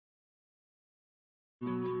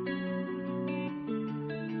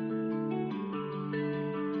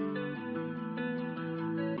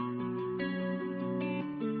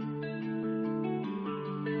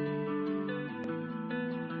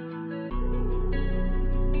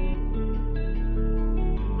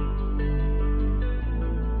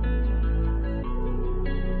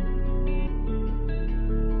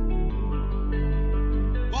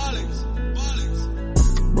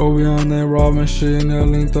Bro, we on that robbing shit and they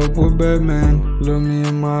linked up with Batman. Look me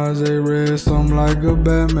in my eyes, they red, something like a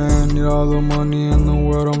Batman. Need all the money in the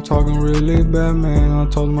world, I'm talking really Batman. I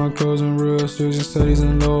told my cousin real serious, he said he's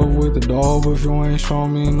in love with the dog. But if you ain't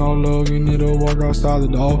showing me no love, you need to walk outside the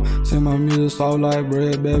door. Sing my music soft like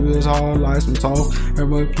bread, baby, it's hard like some toast.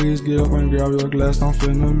 Everybody please get up and grab your glass, I'm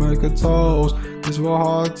finna make a toast. These were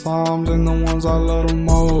hard times and the ones I love the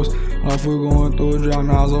most. If we're going through a drought,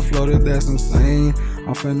 now I flooded, that's insane.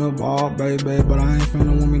 I'm finna ball, baby, but I ain't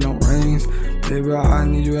finna want me no rings. Baby, I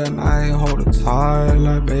need you at night, hold it tight.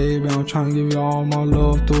 Like, baby, I'm tryna give you all my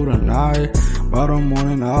love through the night. By the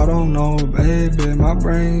morning, I don't know, baby. My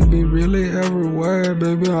brain be really everywhere,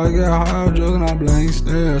 baby. I get high, drugs and I blank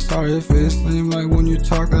stare. Sorry if it seems like when you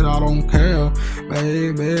talk that I don't care.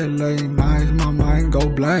 Baby, late nights, my mind go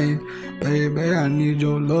blank. Baby, I need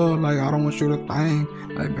your love, like I don't want you to think.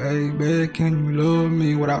 Like, baby, can you love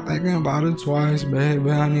me without thinking about it twice?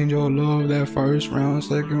 Baby, I need your love, that first round,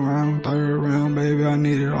 second round, third round. Baby, I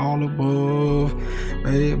need it all above.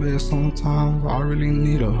 Baby, sometimes I really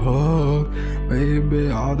need a hug.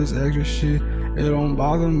 Baby, all this extra shit, it don't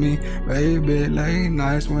bother me. Baby, late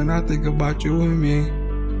nights when I think about you and me.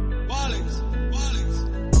 Whallex.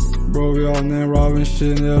 Bro, we on that robbing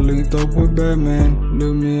shit and they linked up with Batman.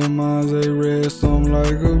 Look me in my eyes, they red, something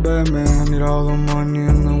like a Batman. Need all the money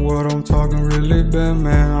in the world, I'm talking really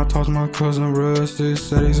Batman. I talked to my cousin real serious,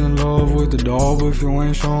 said he's in love with the dog. But if you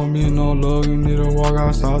ain't showing me no love, you need to walk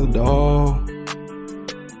outside the door.